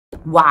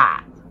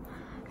Wow!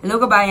 Hello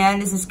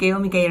kabayan, this is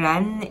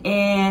Micairan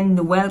and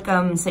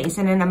welcome sa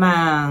isa na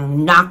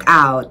namang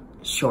knockout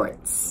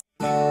shorts.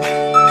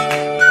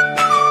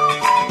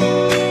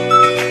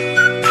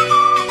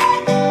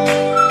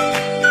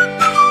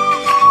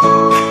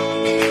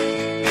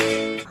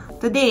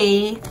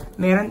 Today,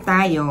 meron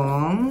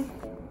tayong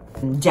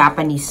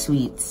Japanese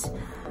sweets.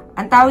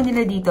 Ang tawag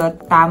nila dito,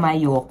 Tama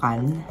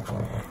Yokan.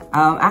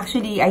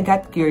 Actually, I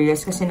got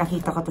curious kasi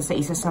nakita ko to sa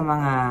isa sa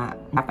mga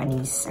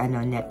Japanese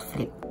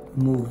Netflix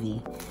movie.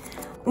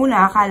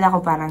 Una, akala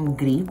ko parang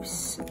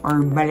grapes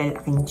or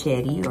malalaking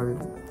cherry or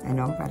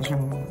parang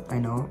siyang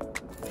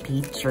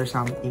peach or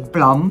something.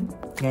 Plum.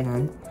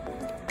 Ganon.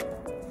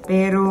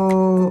 Pero,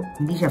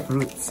 hindi siya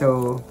fruit.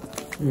 So,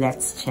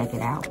 let's check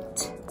it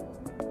out.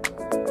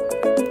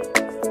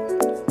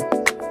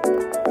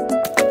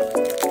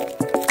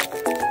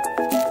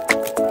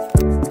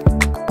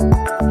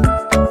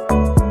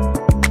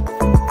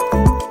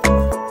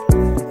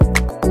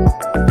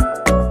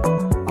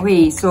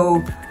 Okay, so,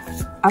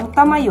 ang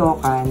Tama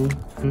Yokan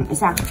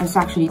is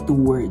actually two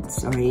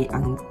words, okay?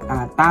 Ang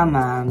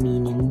Tama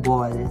meaning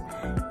ball,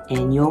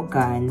 and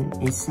Yokan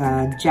is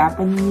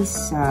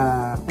Japanese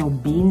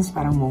beans,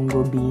 parang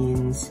mongo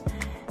beans,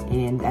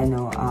 and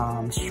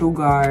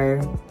sugar.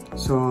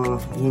 So,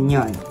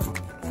 yun.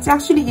 It's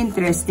actually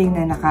interesting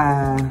na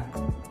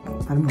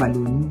parang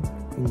balloon,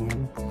 ganyan.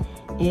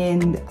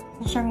 And,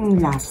 siyang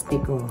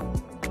lastiko.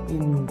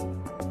 And,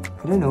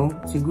 I don't know,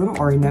 siguro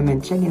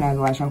ornament siya,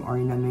 ginagawa siyang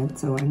ornament.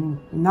 So,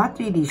 I'm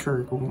not really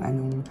sure kung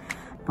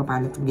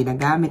paano itong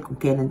ginagamit, kung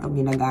kailan itong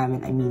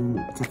ginagamit. I mean,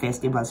 sa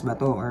festivals ba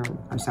to or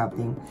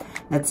something.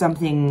 That's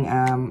something,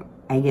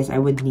 I guess I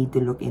would need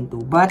to look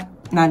into. But,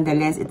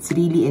 nonetheless, it's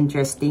really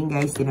interesting,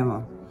 guys. Tignan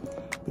mo.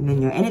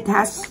 Tignan nyo. And it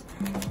has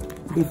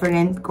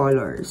different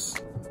colors.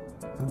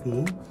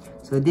 Okay?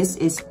 So, this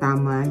is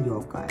Tama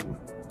Yokan.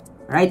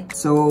 Right?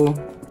 So,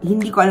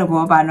 hindi ko alam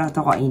kung paano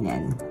ito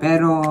kainin.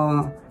 Pero,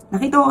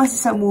 nakita ko kasi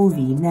sa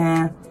movie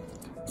na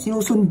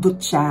sinusundot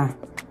siya.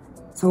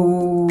 So,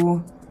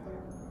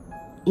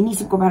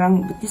 inisip ko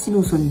parang, ba't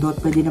yung sinusundot?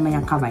 Pwede naman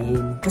yung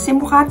kamayin. Kasi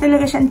mukha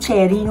talaga siyang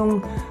cherry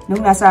nung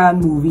nasa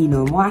movie,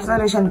 no? Mukha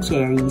talaga siyang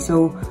cherry.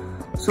 So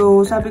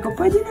sabi ko,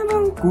 pwede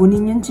naman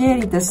kunin yung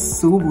cherry, tas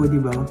subo, di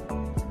ba?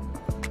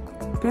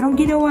 Pero ang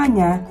ginawa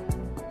niya,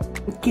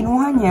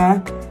 kinuha niya,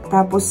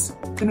 tapos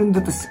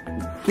sinundot, tas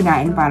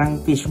kinain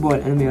parang fishball,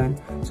 alam mo yun?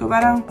 So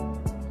parang,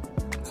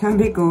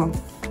 sabi ko,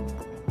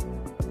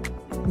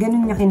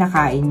 ganun niya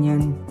kinakain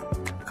yun.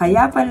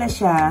 Kaya pala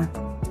siya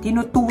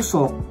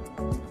tinutusok,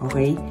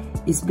 okay,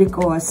 is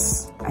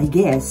because, I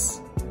guess,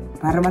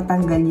 para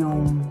matanggal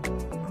yung,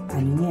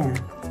 niya,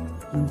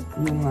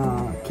 yung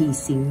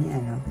casing niya,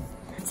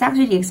 It's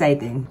actually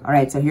exciting.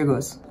 Alright, so here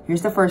goes.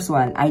 Here's the first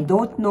one. I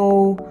don't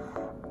know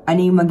ano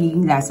yung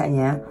magiging lasa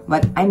niya,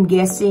 but I'm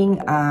guessing,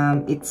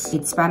 it's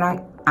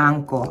parang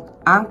angko.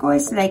 Angko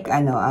is like,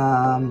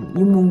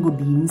 yung mungo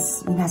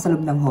beans, yung nasa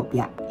loob ng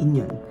hopya.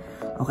 Yun.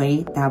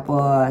 Okay?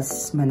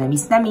 Tapos,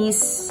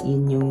 manamis-namis.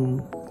 Yun yung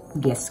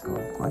guess ko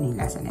kung ano yung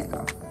lasa nito.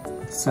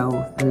 So,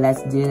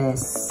 let's do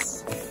this.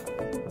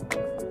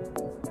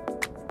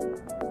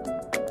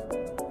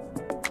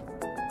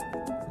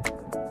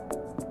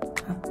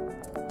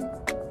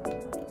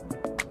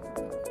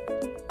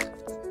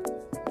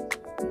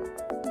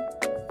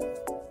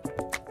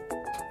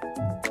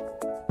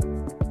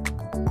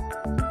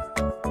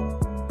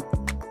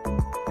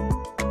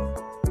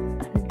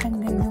 Ano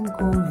tanggal yung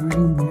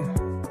covering niya?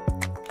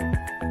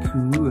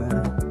 Cool.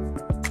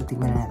 So,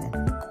 tignan natin.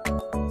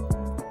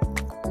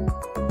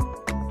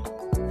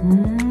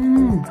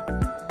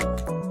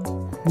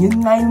 Yun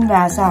nga yung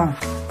lasa.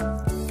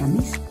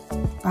 Tamis.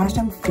 Para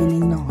siyang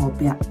filling ng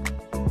hopya.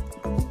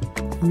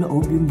 Yung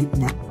loob, yung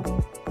gitna.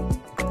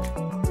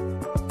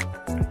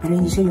 Pero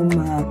hindi siya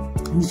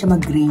hindi siya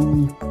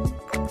mag-grainy.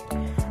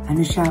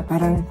 Ano siya,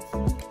 parang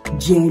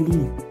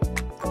jelly.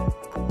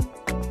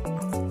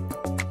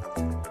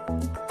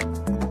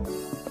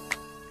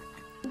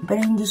 Pero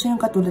hindi siya yung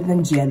katulad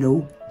ng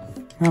jello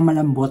na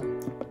malambot.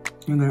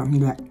 Yung gano'n,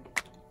 hindi.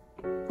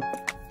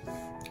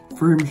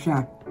 Firm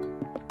siya.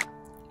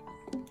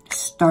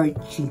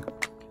 Starchy.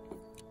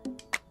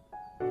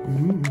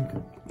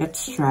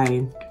 Let's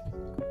try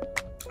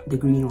the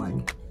green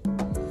one.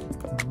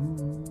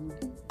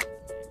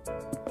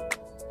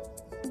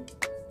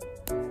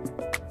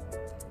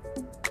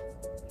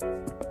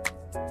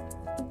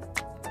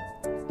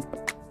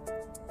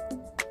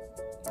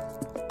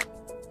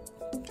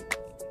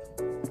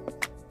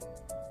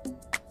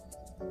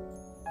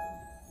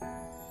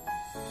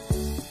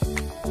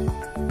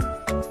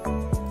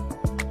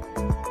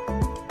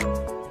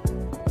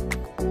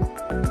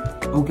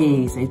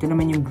 Okay, so ito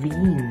naman yung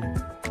green.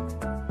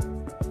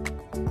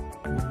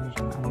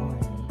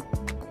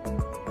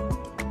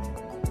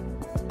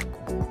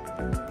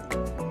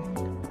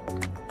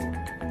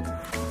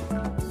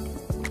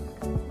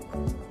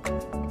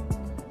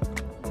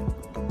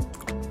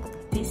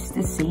 This is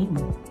the same.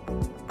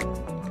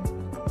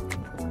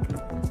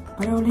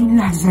 Pareho lang yung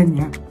lasa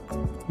niya.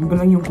 Iba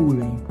lang yung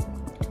kulay.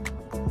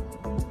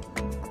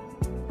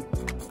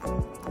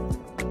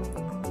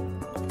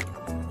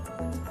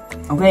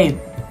 Okay.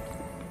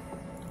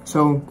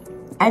 So,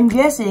 I'm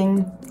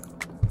guessing,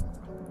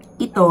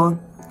 ito,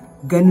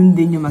 ganun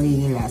din yung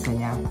magiging lasa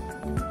niya.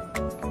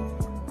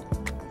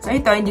 So,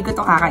 ito, hindi ko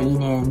to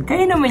kakainin.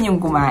 Kayo naman yung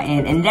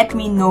kumain. And let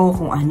me know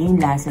kung ano yung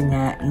lasa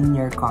niya in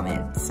your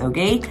comments.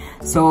 Okay?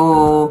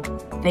 So,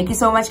 thank you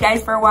so much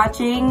guys for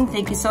watching.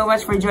 Thank you so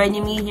much for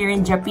joining me here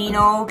in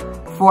Japino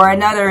for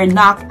another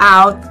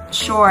knockout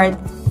short.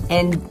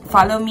 And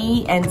follow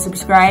me and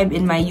subscribe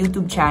in my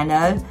YouTube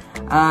channel,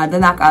 The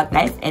Knockout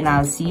Life. And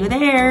I'll see you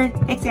there.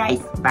 Thanks guys.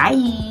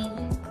 Bye!